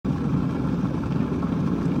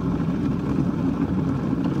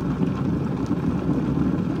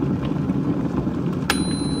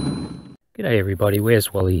Hey everybody,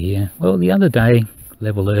 where's Wally here? Well, the other day,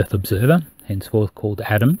 Level Earth Observer, henceforth called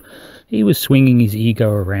Adam, he was swinging his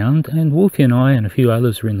ego around, and Wolfie and I and a few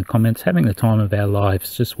others were in the comments having the time of our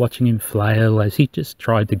lives, just watching him flail as he just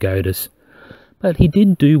tried to goad us. But he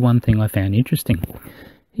did do one thing I found interesting.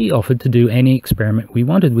 He offered to do any experiment we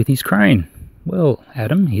wanted with his crane. Well,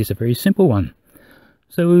 Adam, here's a very simple one.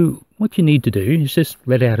 So what you need to do is just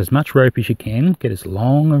let out as much rope as you can, get as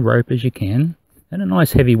long a rope as you can, and a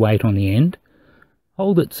nice heavy weight on the end.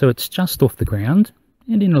 Hold it so it's just off the ground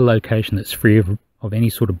and in a location that's free of any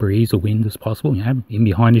sort of breeze or wind as possible, you know, in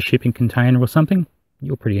behind a shipping container or something.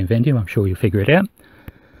 You're pretty inventive, I'm sure you'll figure it out.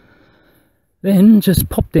 Then just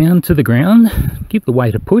pop down to the ground, give the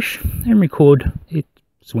weight a push and record it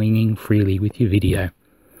swinging freely with your video.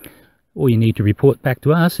 All you need to report back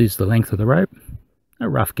to us is the length of the rope, a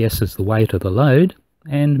rough guess as the weight of the load,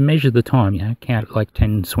 and measure the time, you know, count it like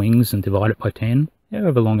 10 swings and divide it by 10,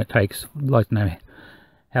 however long it takes. I'd like to know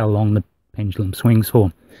how long the pendulum swings for.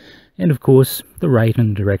 And of course, the rate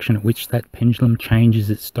and direction at which that pendulum changes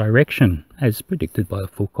its direction, as predicted by the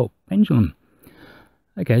Foucault pendulum.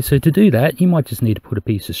 Okay, so to do that, you might just need to put a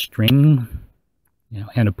piece of string, you know,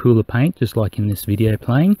 and a pool of paint, just like in this video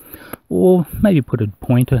playing, or maybe put a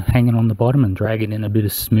pointer hanging on the bottom and drag it in a bit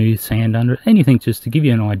of smooth sand under it. Anything just to give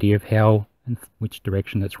you an idea of how and which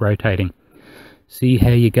direction it's rotating. See how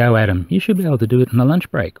you go, Adam. You should be able to do it in a lunch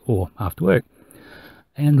break or after work.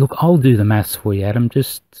 And look, I'll do the maths for you, Adam,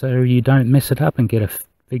 just so you don't mess it up and get a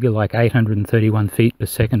figure like 831 feet per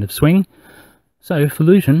second of swing. So for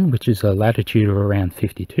Luton, which is a latitude of around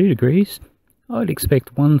 52 degrees, I'd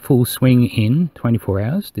expect one full swing in 24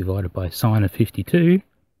 hours divided by sine of 52,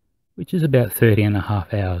 which is about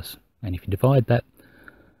 30.5 hours. And if you divide that,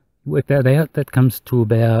 work that out, that comes to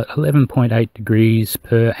about 11.8 degrees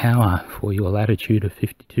per hour for your latitude of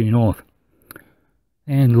 52 north.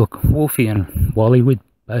 And look, Wolfie and Wally would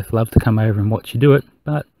both love to come over and watch you do it,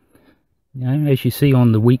 but you know, as you see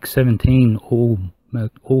on the week 17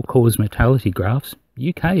 all-cause mortality graphs,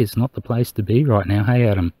 UK is not the place to be right now. Hey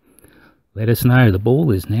Adam, let us know. The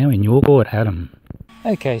ball is now in your court, Adam.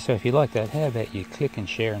 Okay, so if you like that, how about you click and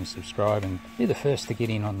share and subscribe and be the first to get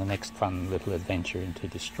in on the next fun little adventure into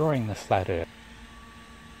destroying the flat earth.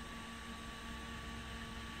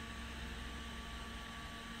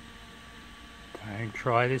 Don't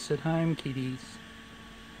try this at home, kiddies.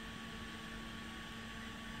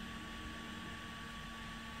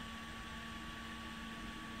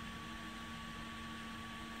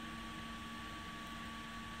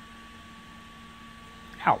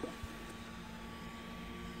 Ow.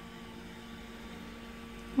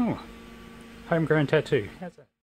 Oh, homegrown tattoo. How's that?